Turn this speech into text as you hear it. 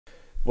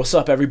What's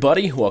up,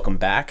 everybody? Welcome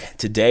back.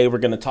 Today we're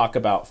going to talk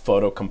about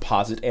photo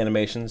composite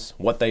animations,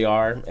 what they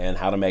are, and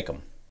how to make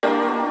them.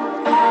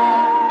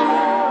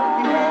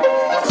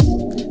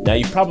 Now,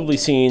 you've probably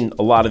seen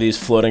a lot of these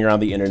floating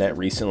around the internet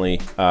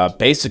recently.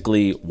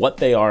 Basically, what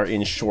they are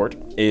in short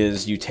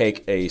is you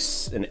take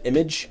an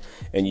image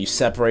and you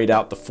separate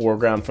out the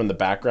foreground from the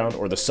background,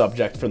 or the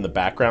subject from the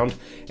background,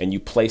 and you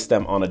place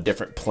them on a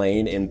different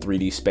plane in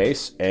 3D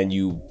space, and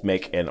you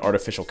make an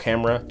artificial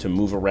camera to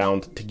move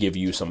around to give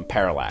you some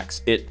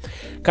parallax. It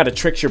kind of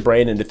tricks your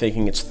brain into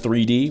thinking it's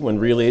 3D when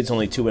really it's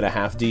only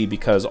 2.5D,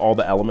 because all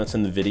the elements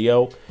in the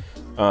video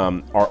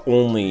are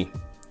only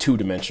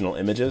two-dimensional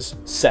images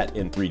set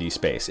in 3D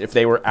space. If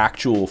they were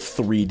actual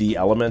 3D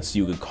elements,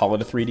 you could call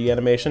it a 3D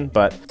animation,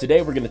 but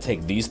today we're going to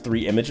take these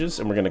three images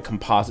and we're going to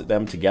composite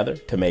them together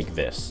to make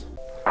this.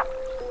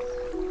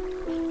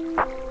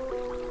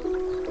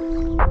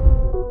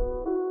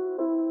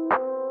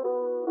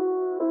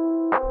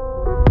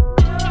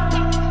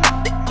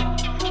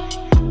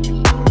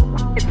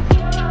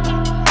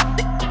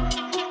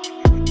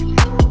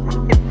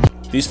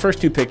 These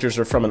first two pictures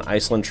are from an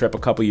Iceland trip a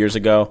couple years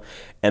ago,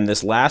 and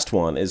this last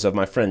one is of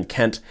my friend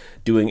Kent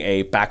doing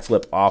a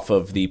backflip off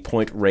of the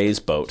Point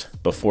Reyes boat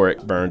before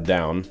it burned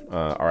down,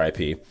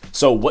 RIP.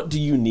 So what do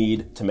you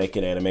need to make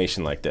an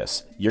animation like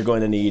this? You're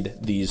going to need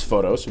these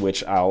photos,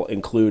 which I'll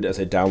include as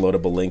a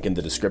downloadable link in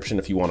the description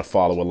if you want to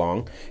follow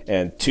along.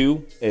 And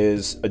two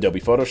is Adobe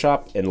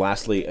Photoshop, and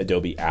lastly,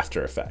 Adobe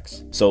After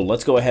Effects. So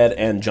let's go ahead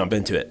and jump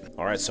into it.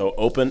 All right, so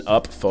open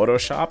up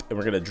Photoshop, and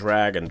we're going to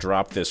drag and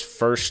drop this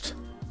first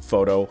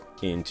photo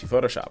into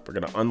Photoshop. We're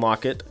going to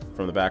unlock it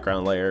from the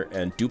background layer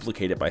and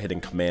duplicate it by hitting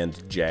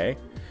Command J.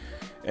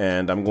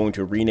 And I'm going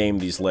to rename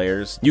these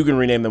layers. You can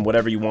rename them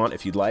whatever you want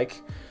if you'd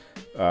like.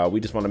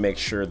 We just want to make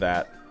sure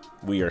that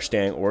we are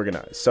staying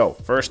organized. So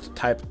first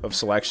type of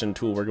selection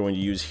tool we're going to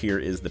use here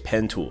is the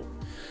pen tool.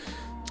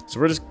 So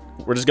we're just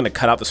going to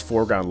cut out this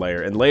foreground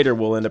layer, and later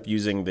we'll end up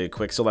using the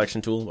quick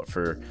selection tool. But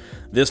for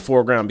this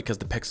foreground, because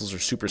the pixels are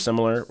super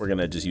similar, we're going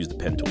to just use the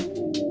pen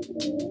tool.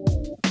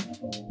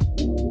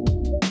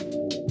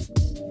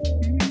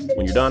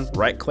 When you're done,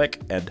 right click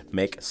and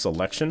make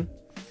selection.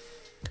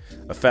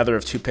 A feather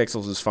of 2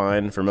 pixels is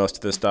fine for most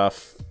of this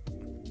stuff.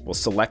 We'll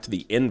select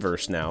the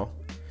inverse now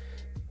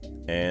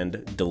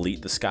and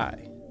delete the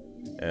sky.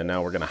 And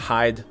now we're going to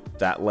hide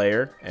that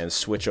layer and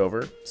switch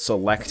over,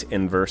 select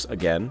inverse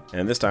again,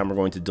 and this time we're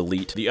going to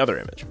delete the other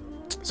image.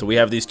 So we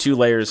have these two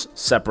layers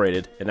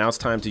separated, and now it's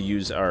time to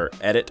use our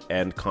edit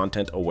and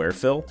content aware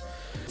fill.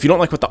 If you don't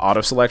like what the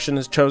auto selection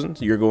is chosen,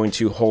 you're going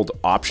to hold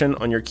Option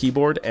on your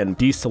keyboard and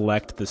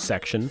deselect the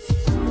section.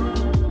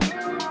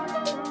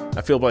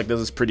 I feel like this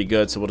is pretty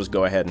good, so we'll just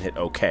go ahead and hit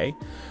OK.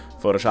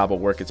 Photoshop will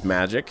work its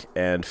magic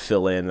and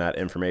fill in that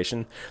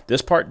information.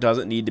 This part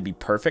doesn't need to be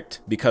perfect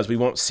because we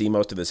won't see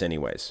most of this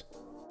anyways.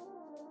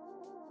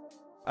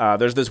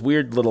 There's this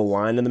weird little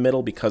line in the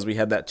middle because we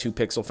had that 2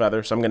 pixel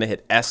feather, so I'm going to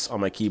hit S on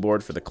my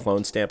keyboard for the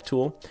clone stamp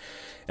tool,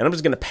 and I'm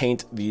just going to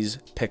paint these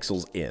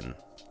pixels in.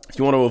 If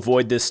you want to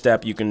avoid this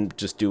step, you can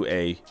just do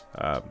a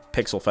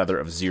pixel feather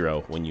of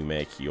 0 when you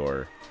make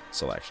your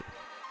selection.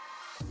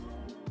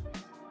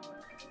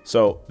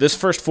 So this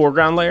first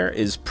foreground layer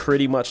is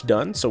pretty much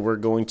done, so we're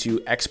going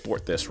to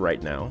export this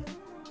right now.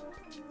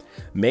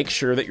 Make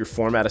sure that your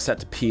format is set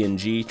to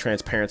PNG,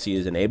 transparency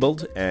is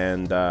enabled,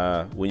 and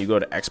when you go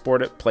to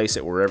export it, place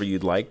it wherever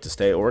you'd like to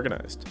stay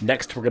organized.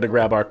 Next, we're going to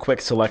grab our quick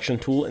selection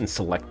tool and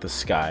select the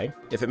sky.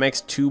 If it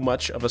makes too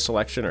much of a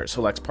selection or it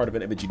selects part of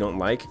an image you don't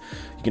like,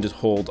 you can just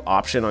hold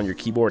Option on your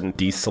keyboard and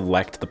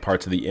deselect the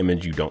parts of the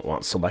image you don't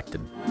want selected.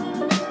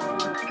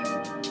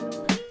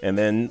 And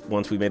then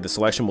once we made the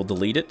selection, we'll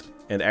delete it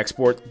and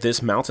export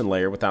this mountain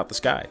layer without the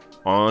sky.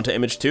 On to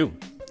image 2.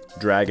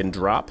 Drag and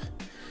drop.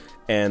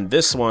 And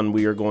this one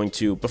we are going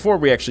to, before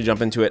we actually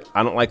jump into it,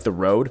 I don't like the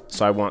road,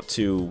 so I want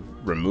to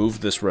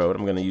remove this road.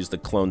 I'm going to use the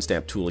clone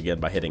stamp tool again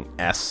by hitting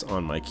S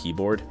on my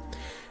keyboard.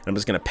 And I'm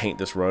just going to paint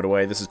this road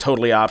away. This is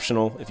totally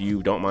optional. If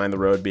you don't mind the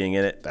road being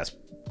in it, that's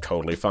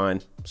totally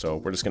fine. So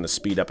we're just going to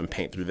speed up and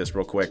paint through this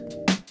real quick.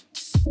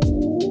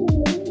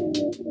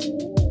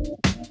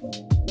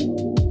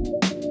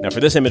 Now for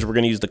this image, we're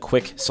going to use the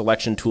quick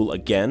selection tool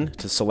again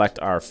to select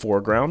our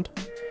foreground.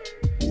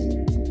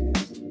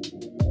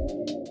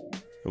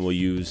 And we'll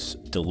use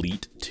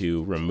delete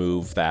to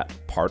remove that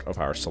part of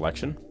our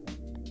selection.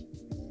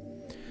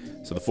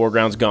 So the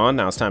foreground's gone.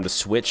 Now it's time to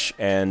switch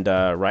and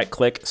right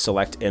click,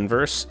 select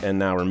inverse, and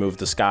now remove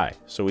the sky.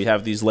 So we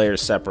have these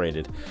layers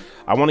separated.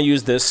 I want to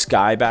use this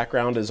sky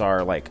background as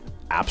our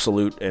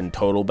absolute and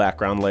total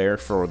background layer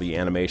for the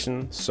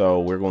animation. So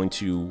we're going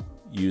to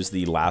use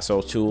the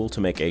lasso tool to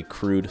make a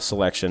crude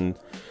selection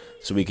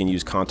so we can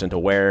use content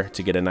aware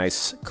to get a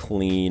nice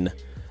clean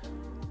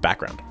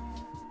background.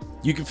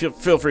 You can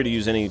feel free to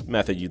use any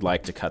method you'd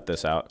like to cut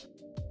this out.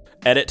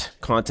 Edit,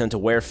 content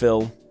aware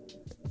fill.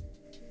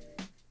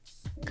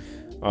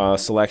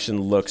 Selection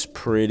looks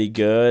pretty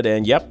good,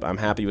 and yep, I'm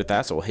happy with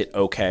that, so we'll hit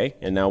OK,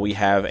 and now we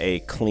have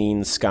a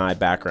clean sky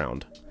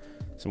background.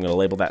 So I'm going to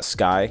label that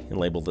sky and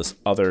label this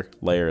other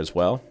layer as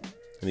well.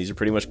 And these are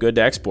pretty much good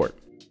to export.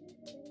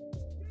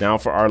 Now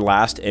for our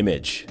last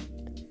image.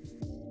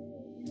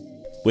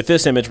 With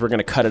this image, we're going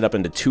to cut it up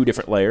into two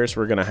different layers.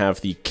 We're going to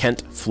have the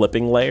Kent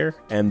flipping layer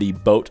and the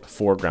boat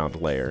foreground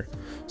layer.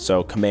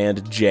 So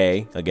Command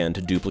J, again,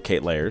 to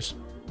duplicate layers.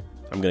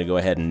 I'm going to go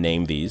ahead and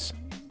name these.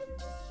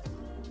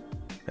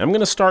 I'm going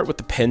to start with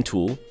the pen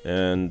tool,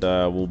 and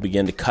we'll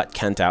begin to cut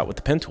Kent out with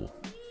the pen tool.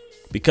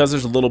 Because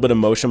there's a little bit of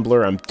motion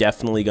blur, I'm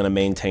definitely going to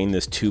maintain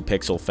this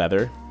 2-pixel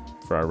feather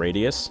for our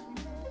radius.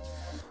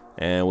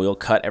 And we'll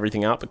cut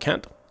everything out but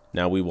Kent.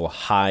 Now we will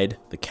hide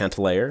the Kent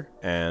layer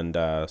and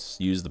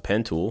use the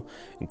pen tool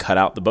and cut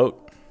out the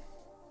boat.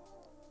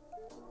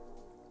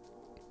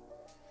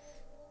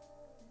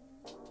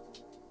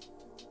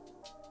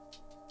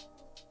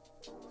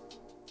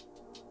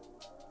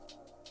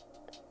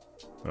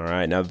 All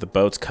right, now that the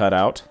boat's cut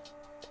out,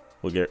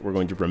 we're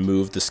going to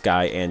remove the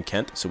sky and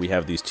Kent. So we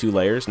have these two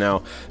layers.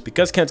 Now,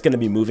 because Kent's going to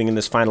be moving in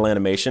this final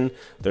animation,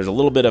 there's a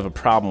little bit of a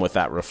problem with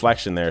that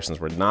reflection there since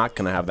we're not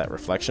going to have that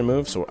reflection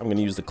move. So I'm going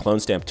to use the clone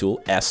stamp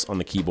tool, S on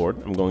the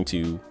keyboard. I'm going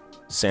to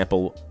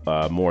sample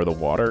more of the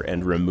water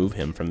and remove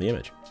him from the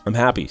image. I'm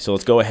happy. So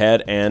let's go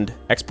ahead and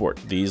export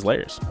these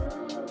layers.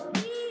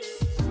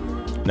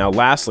 Now,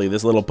 lastly,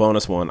 this little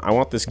bonus one, I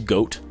want this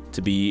goat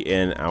to be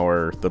in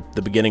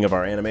the beginning of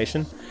our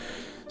animation.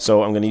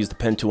 So I'm going to use the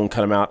pen tool and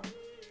cut him out.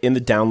 In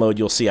the download,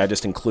 you'll see I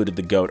just included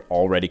the goat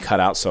already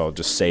cut out, so I'll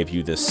just save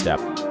you this step.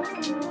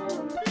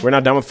 We're now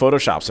done with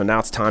Photoshop, so now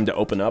it's time to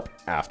open up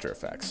After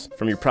Effects.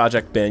 From your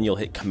project bin, you'll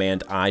hit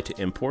Command I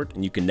to import,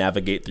 and you can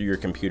navigate through your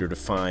computer to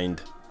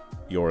find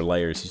your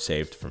layers you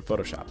saved from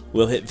Photoshop.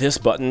 We'll hit this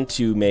button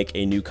to make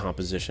a new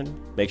composition.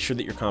 Make sure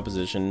that your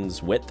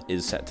composition's width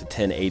is set to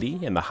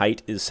 1080 and the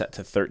height is set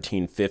to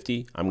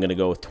 1350. I'm going to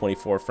go with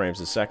 24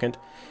 frames a second,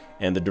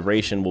 and the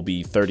duration will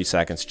be 30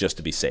 seconds just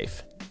to be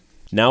safe.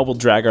 Now we'll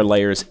drag our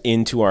layers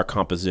into our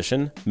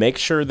composition. Make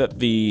sure that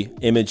the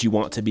image you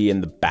want to be in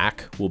the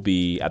back will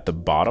be at the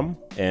bottom,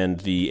 and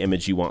the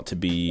image you want to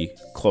be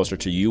closer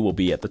to you will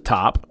be at the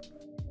top.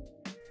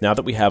 Now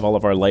that we have all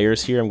of our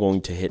layers here, I'm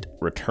going to hit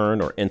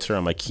Return or Enter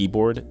on my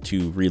keyboard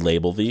to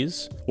relabel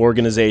these.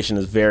 Organization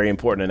is very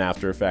important in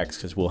After Effects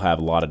because we'll have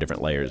a lot of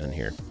different layers in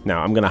here.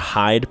 Now I'm going to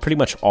hide pretty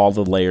much all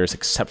the layers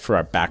except for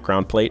our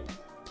background plate.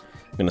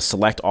 I'm going to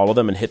select all of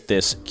them and hit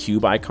this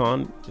cube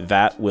icon.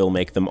 That will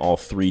make them all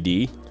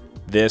 3D.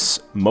 This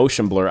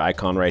motion blur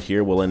icon right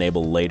here will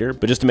enable later,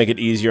 but just to make it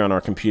easier on our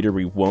computer,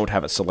 we won't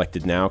have it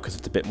selected now because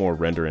it's a bit more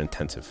render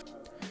intensive.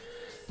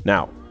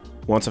 Now,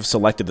 once I've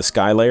selected the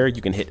sky layer,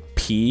 you can hit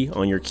P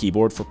on your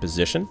keyboard for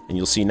position, and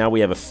you'll see now we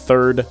have a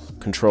third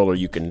controller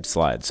you can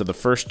slide. So the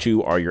first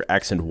two are your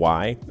X and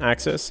Y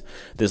axis.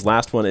 This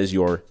last one is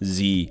your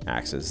Z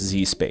axis,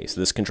 Z space.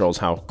 This controls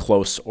how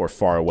close or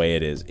far away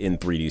it is in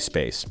 3D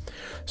space.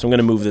 So I'm going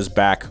to move this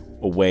back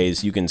a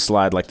ways. You can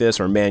slide like this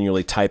or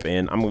manually type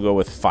in. I'm going to go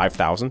with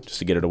 5,000 just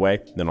to get it away.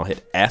 Then I'll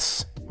hit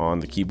S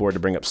on the keyboard to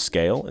bring up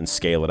scale and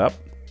scale it up.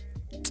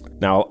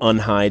 Now I'll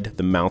unhide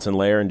the mountain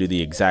layer and do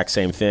the exact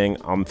same thing.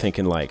 I'm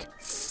thinking like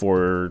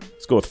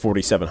let's go with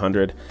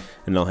 4,700,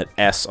 and I'll hit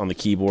S on the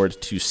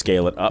keyboard to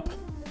scale it up.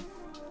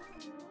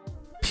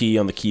 P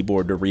on the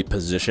keyboard to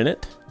reposition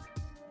it.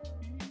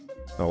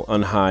 I'll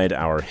unhide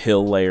our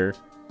hill layer.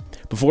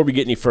 Before we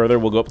get any further,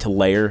 we'll go up to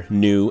Layer,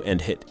 New,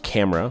 and hit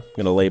Camera. I'm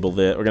gonna label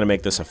we're gonna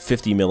make this a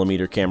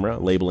 50mm camera,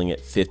 labeling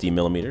it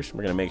 50mm.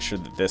 We're gonna make sure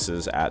that this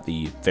is at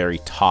the very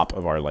top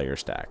of our layer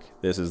stack.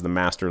 This is the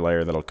master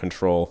layer that'll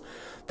control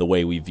the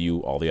way we view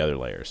all the other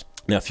layers.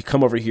 Now, if you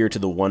come over here to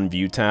the One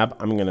View tab,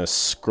 I'm gonna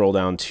scroll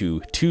down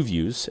to Two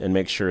Views and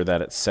make sure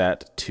that it's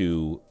set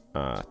to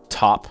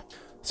top.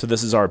 So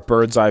this is our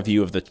bird's eye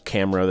view of the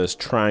camera. This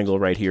triangle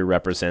right here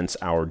represents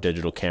our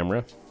digital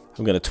camera.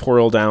 I'm going to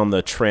twirl down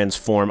the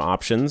transform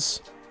options,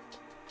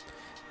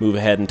 move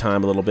ahead in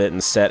time a little bit,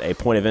 and set a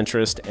point of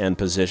interest and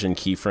position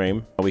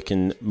keyframe. We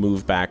can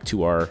move back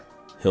to our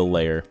hill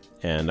layer,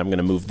 and I'm going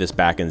to move this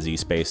back in Z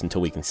space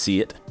until we can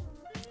see it.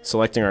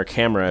 Selecting our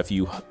camera, if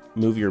you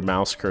move your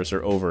mouse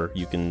cursor over,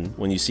 you can,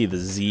 when you see the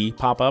Z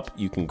pop up,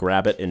 you can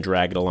grab it and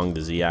drag it along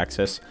the Z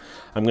axis.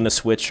 I'm going to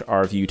switch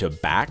our view to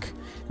back.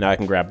 Now I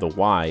can grab the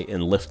Y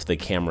and lift the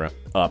camera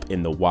up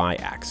in the Y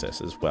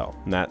axis as well.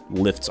 And that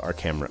lifts our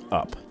camera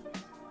up,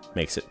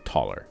 makes it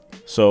taller.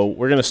 So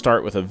we're going to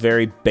start with a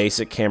very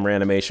basic camera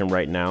animation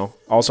right now.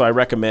 Also, I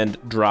recommend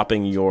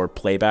dropping your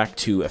playback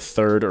to a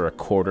third or a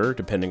quarter,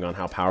 depending on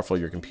how powerful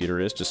your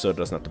computer is, just so it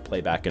doesn't have to play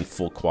back in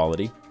full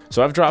quality.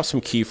 So I've dropped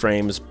some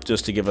keyframes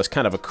just to give us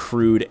kind of a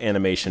crude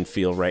animation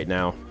feel right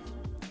now.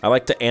 I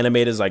like to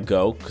animate as I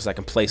go because I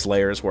can place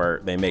layers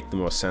where they make the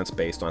most sense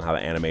based on how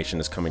the animation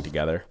is coming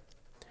together.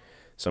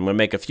 So I'm going to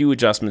make a few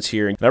adjustments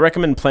here. And I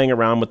recommend playing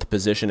around with the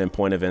position and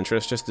point of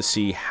interest just to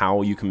see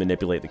how you can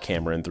manipulate the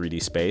camera in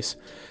 3D space.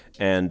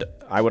 And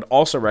I would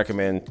also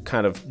recommend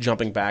kind of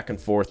jumping back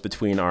and forth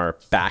between our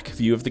back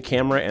view of the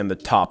camera and the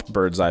top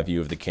bird's eye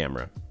view of the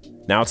camera.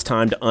 Now it's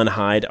time to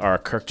unhide our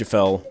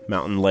Kirkjufell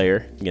mountain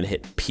layer. I'm going to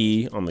hit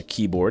P on the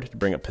keyboard to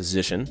bring up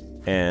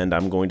position, and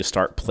I'm going to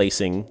start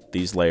placing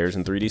these layers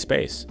in 3D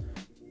space.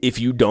 If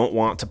you don't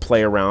want to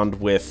play around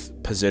with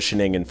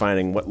positioning and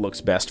finding what looks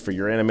best for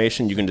your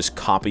animation, you can just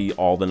copy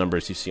all the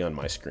numbers you see on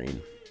my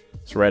screen.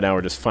 So right now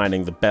we're just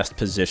finding the best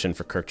position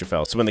for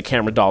Kirchhoff. So when the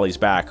camera dollies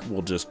back,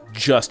 we'll just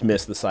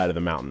miss the side of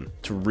the mountain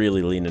to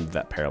really lean into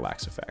that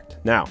parallax effect.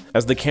 Now,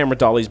 as the camera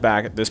dollies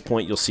back, at this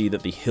point you'll see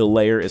that the hill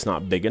layer is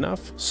not big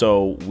enough.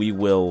 So we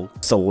will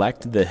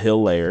select the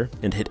hill layer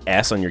and hit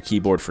S on your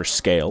keyboard for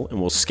scale,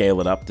 and we'll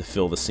scale it up to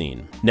fill the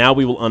scene. Now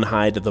we will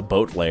unhide the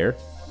boat layer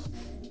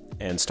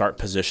and start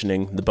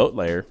positioning the boat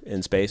layer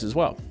in space as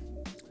well.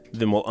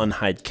 Then we'll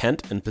unhide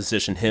Kent and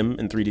position him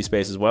in 3D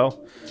space as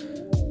well.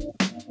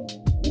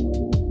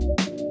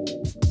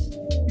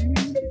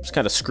 Just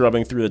kind of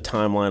scrubbing through the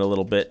timeline a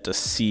little bit to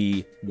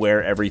see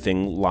where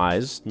everything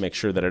lies, make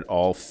sure that it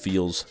all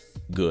feels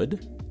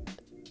good.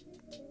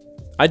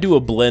 I do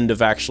a blend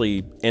of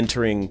actually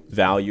entering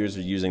values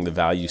or using the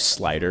value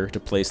slider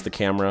to place the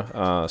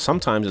camera.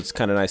 Sometimes it's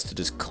kind of nice to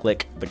just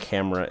click the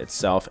camera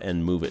itself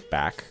and move it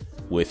back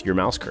with your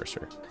mouse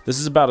cursor. This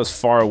is about as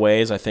far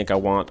away as I think I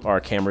want our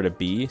camera to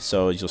be,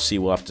 so you'll see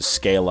we'll have to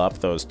scale up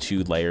those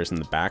 2 layers in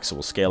the back. So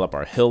we'll scale up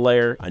our hill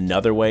layer.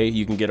 Another way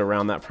you can get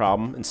around that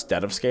problem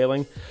instead of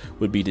scaling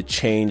would be to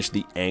change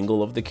the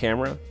angle of the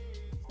camera.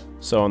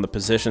 So on the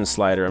position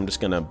slider, I'm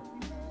just gonna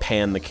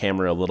pan the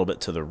camera a little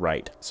bit to the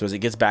right. So as it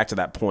gets back to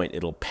that point,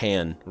 it'll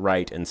pan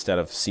right instead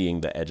of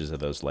seeing the edges of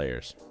those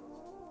layers.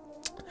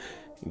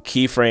 And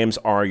keyframes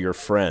are your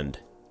friend.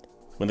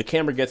 When the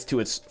camera gets to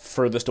its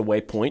furthest away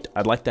point,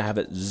 I'd like to have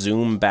it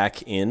zoom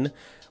back in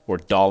or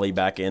dolly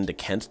back into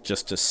Kent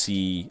just to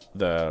see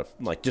the,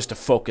 just to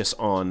focus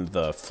on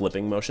the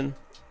flipping motion.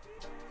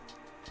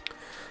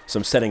 So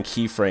I'm setting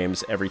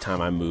keyframes every time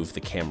I move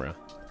the camera.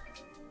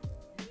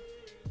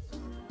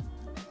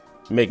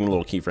 I'm making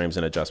little keyframes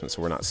and adjustments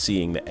so we're not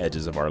seeing the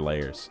edges of our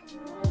layers.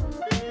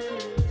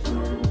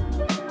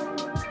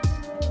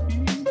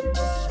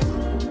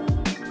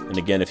 And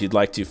again, if you'd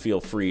like to,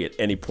 feel free at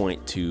any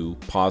point to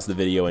pause the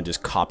video and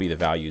just copy the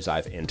values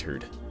I've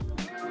entered.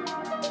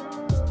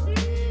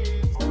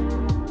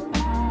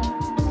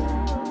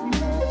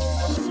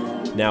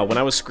 Now, when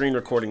I was screen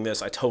recording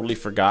this, I totally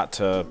forgot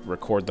to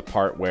record the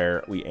part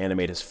where we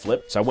animate his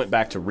flip. So I went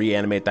back to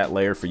reanimate that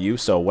layer for you.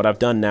 So what I've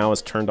done now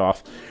is turned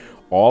off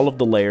all of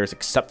the layers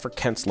except for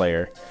Kent's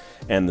layer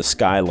and the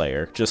sky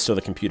layer, just so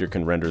the computer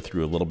can render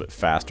through a little bit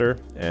faster,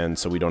 and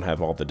so we don't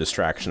have all the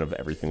distraction of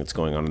everything that's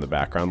going on in the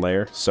background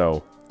layer.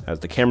 So as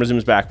the camera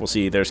zooms back, we'll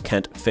see there's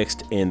Kent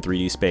fixed in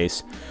 3D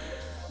space.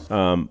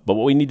 But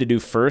what we need to do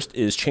first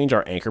is change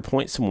our anchor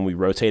point, so when we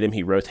rotate him,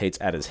 he rotates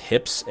at his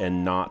hips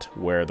and not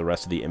where the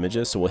rest of the image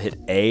is. So we'll hit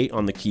A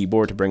on the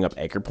keyboard to bring up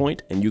anchor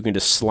point, and you can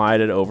just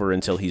slide it over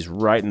until he's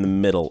right in the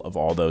middle of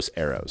all those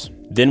arrows.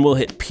 Then we'll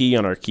hit P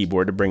on our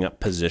keyboard to bring up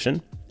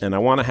position, and I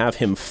want to have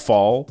him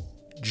fall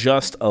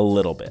just a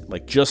little bit,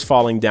 like just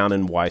falling down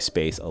in Y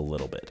space a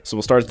little bit. So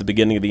we'll start at the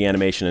beginning of the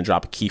animation and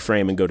drop a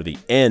keyframe and go to the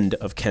end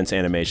of Kent's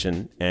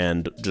animation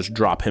and just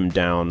drop him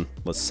down,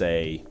 let's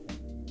say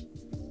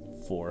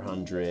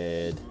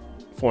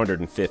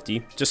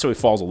 450, just so he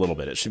falls a little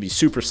bit. It should be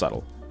super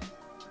subtle.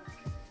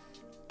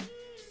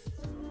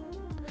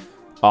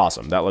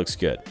 Awesome, that looks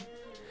good.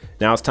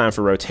 Now it's time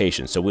for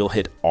rotation. So we'll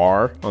hit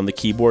R on the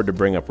keyboard to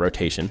bring up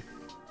rotation.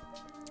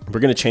 We're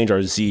going to change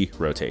our Z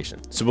rotation.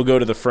 So we'll go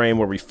to the frame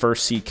where we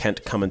first see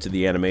Kent come into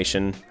the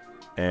animation,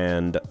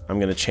 and I'm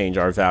going to change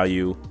our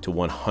value to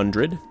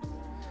 100.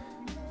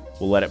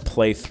 We'll let it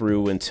play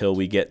through until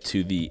we get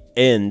to the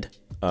end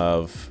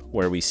of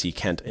where we see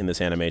Kent in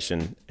this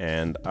animation,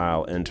 and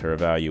I'll enter a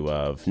value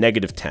of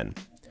 -10.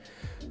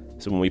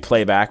 So when we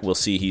play back, we'll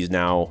see he's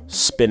now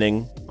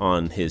spinning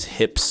on his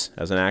hips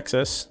as an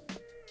axis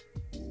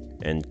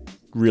and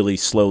really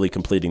slowly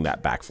completing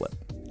that backflip.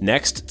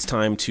 Next, it's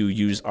time to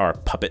use our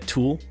puppet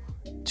tool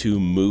to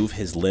move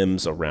his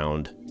limbs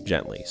around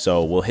gently.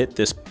 So we'll hit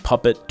this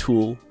puppet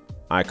tool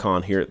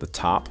icon here at the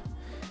top.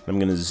 I'm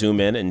going to zoom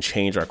in and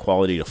change our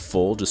quality to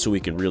full just so we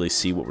can really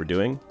see what we're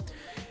doing.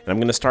 And I'm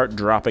going to start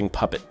dropping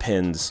puppet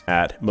pins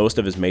at most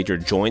of his major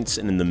joints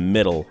and in the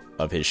middle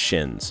of his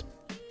shins.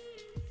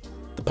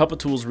 The puppet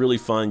tool is really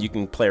fun. You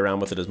can play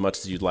around with it as much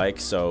as you'd like.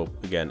 So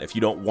again, if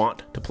you don't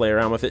want to play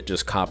around with it,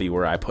 just copy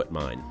where I put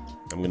mine.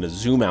 I'm going to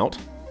zoom out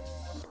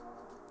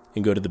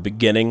and go to the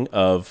beginning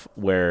of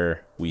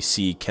where we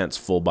see Kent's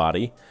full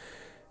body.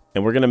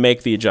 And we're going to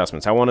make the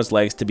adjustments. I want his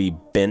legs to be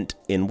bent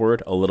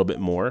inward a little bit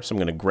more. So I'm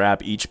going to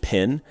grab each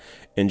pin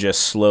and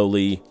just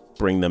slowly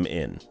bring them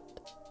in.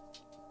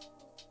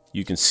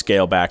 You can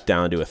scale back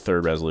down to a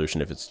 3rd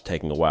resolution if it's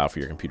taking a while for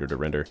your computer to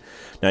render.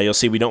 Now you'll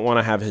see we don't want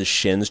to have his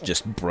shins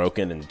just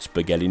broken and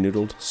spaghetti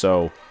noodled.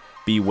 So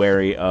be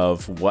wary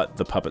of what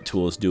the puppet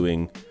tool is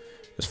doing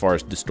as far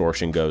as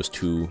distortion goes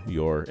to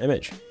your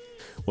image.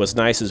 What's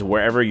nice is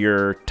wherever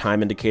your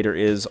time indicator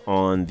is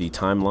on the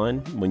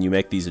timeline, when you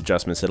make these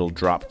adjustments, it'll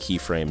drop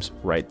keyframes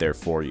right there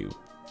for you.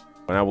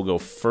 And I will go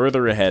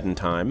further ahead in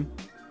time.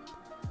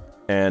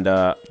 And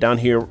down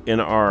here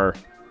in our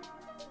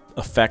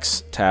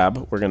Effects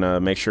tab, we're gonna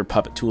make sure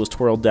Puppet Tool is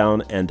twirled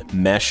down and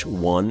Mesh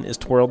 1 is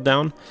twirled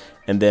down,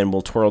 and then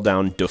we'll twirl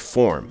down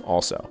Deform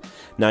also.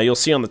 Now you'll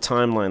see on the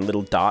timeline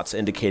little dots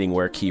indicating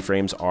where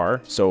keyframes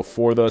are, so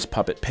for those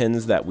puppet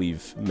pins that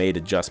we've made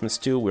adjustments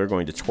to, we're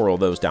going to twirl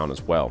those down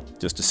as well,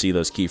 just to see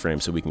those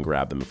keyframes so we can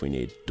grab them if we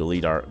need.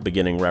 Delete our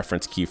beginning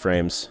reference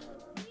keyframes.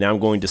 Now I'm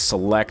going to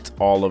select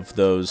all of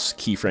those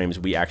keyframes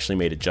we actually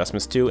made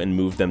adjustments to and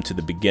move them to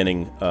the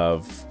beginning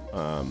of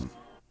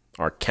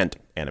our Kent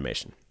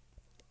animation.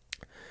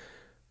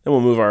 Then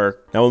we'll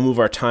move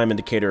our time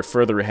indicator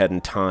further ahead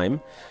in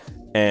time,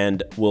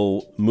 and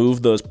we'll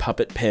move those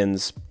puppet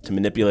pins to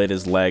manipulate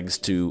his legs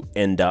to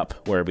end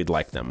up where we'd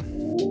like them.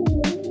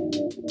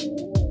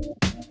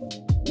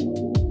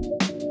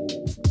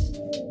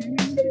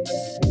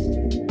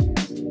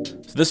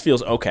 So this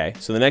feels okay.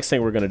 So the next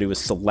thing we're going to do is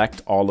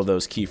select all of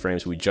those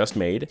keyframes we just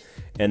made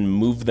and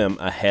move them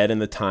ahead in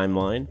the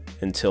timeline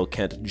until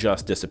Kent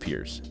just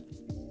disappears.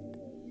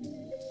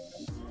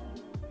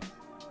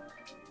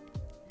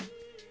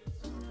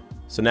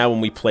 So now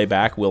when we play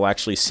back, we'll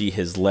actually see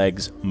his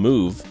legs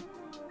move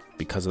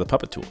because of the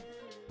puppet tool.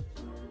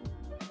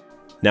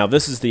 Now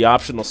this is the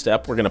optional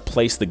step. We're gonna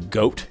place the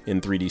goat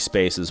in 3D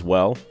space as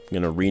well. I'm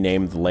gonna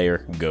rename the layer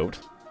goat.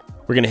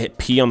 We're gonna hit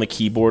P on the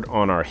keyboard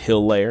on our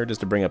hill layer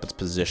just to bring up its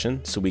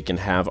position so we can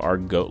have our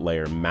goat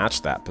layer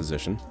match that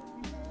position.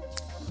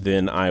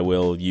 Then I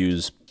will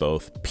use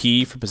both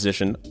P for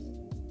position,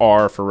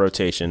 R for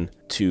rotation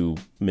to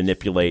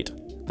manipulate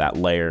that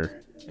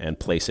layer and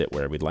place it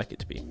where we'd like it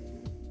to be.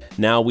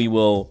 Now we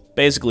will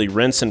basically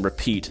rinse and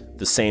repeat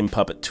the same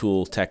puppet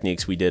tool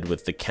techniques we did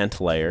with the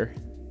Kent layer,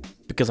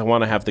 because I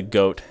want to have the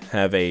goat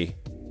have a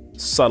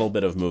subtle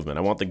bit of movement.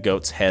 I want the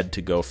goat's head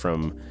to go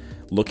from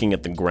looking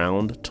at the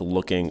ground to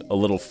looking a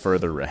little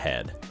further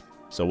ahead.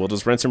 So we'll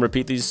just rinse and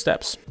repeat these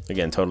steps.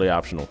 Again, totally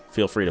optional.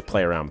 Feel free to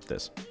play around with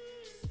this.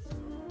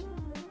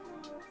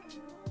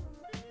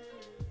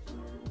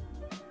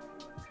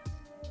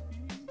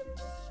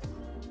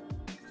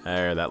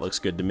 There, that looks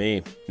good to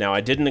me. Now I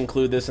didn't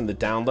include this in the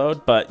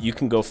download, but you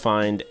can go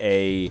find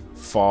a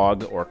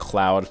fog or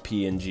cloud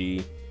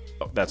PNG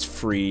that's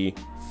free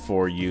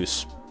for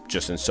use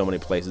just in so many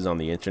places on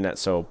the internet.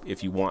 So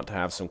if you want to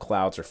have some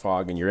clouds or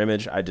fog in your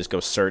image, I just go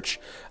search.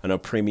 I know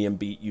Premium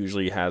Beat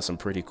usually has some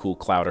pretty cool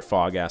cloud or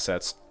fog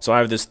assets. So I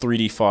have this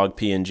 3D fog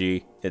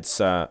PNG. It's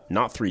not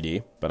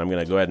 3D, but I'm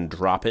gonna go ahead and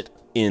drop it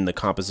in the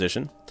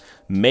composition,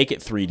 make it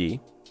 3D,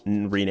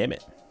 and rename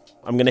it.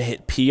 I'm gonna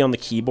hit P on the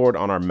keyboard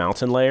on our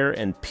mountain layer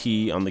and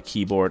P on the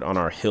keyboard on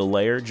our hill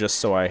layer, just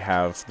so I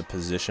have the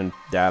position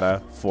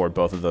data for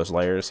both of those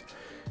layers.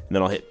 And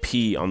then I'll hit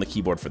P on the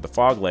keyboard for the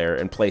fog layer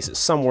and place it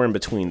somewhere in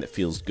between that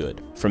feels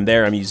good. From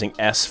there, I'm using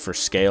S for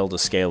scale to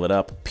scale it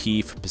up,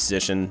 P for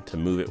position to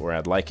move it where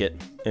I'd like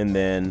it, and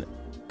then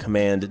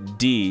Command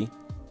D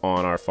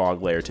on our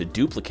fog layer to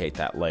duplicate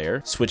that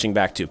layer, switching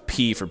back to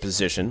P for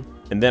position.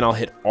 And then I'll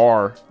hit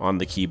R on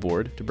the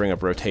keyboard to bring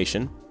up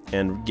rotation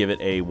and give it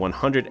a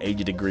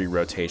 180-degree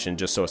rotation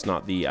just so it's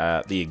not the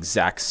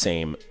exact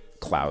same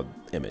cloud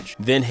image.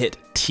 Then hit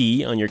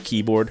T on your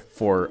keyboard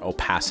for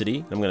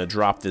opacity. I'm gonna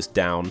drop this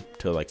down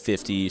to like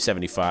 50,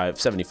 75.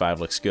 75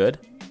 looks good.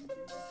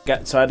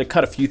 So I had to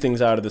cut a few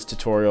things out of this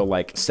tutorial,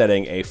 like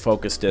setting a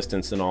focus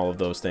distance and all of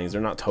those things.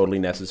 They're not totally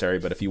necessary,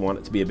 but if you want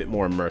it to be a bit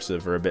more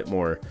immersive or a bit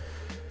more,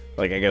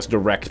 like, I guess,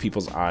 direct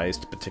people's eyes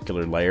to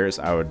particular layers,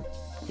 I would,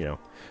 you know,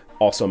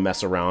 also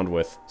mess around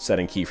with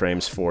setting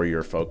keyframes for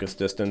your focus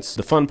distance.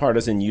 The fun part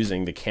is in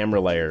using the camera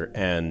layer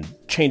and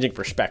changing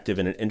perspective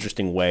in an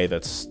interesting way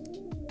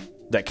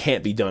that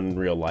can't be done in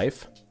real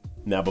life.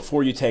 Now,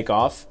 before you take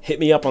off, hit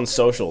me up on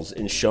socials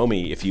and show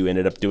me if you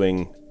ended up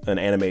doing an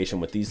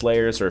animation with these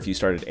layers or if you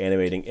started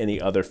animating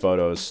any other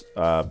photos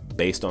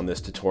based on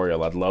this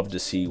tutorial. I'd love to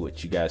see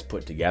what you guys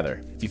put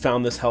together. If you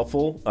found this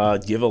helpful,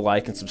 give a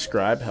like and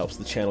subscribe, helps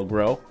the channel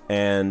grow.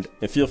 And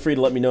feel free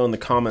to let me know in the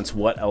comments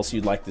what else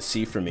you'd like to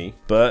see from me.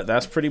 But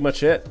that's pretty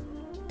much it.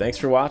 Thanks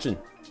for watching.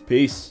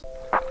 Peace.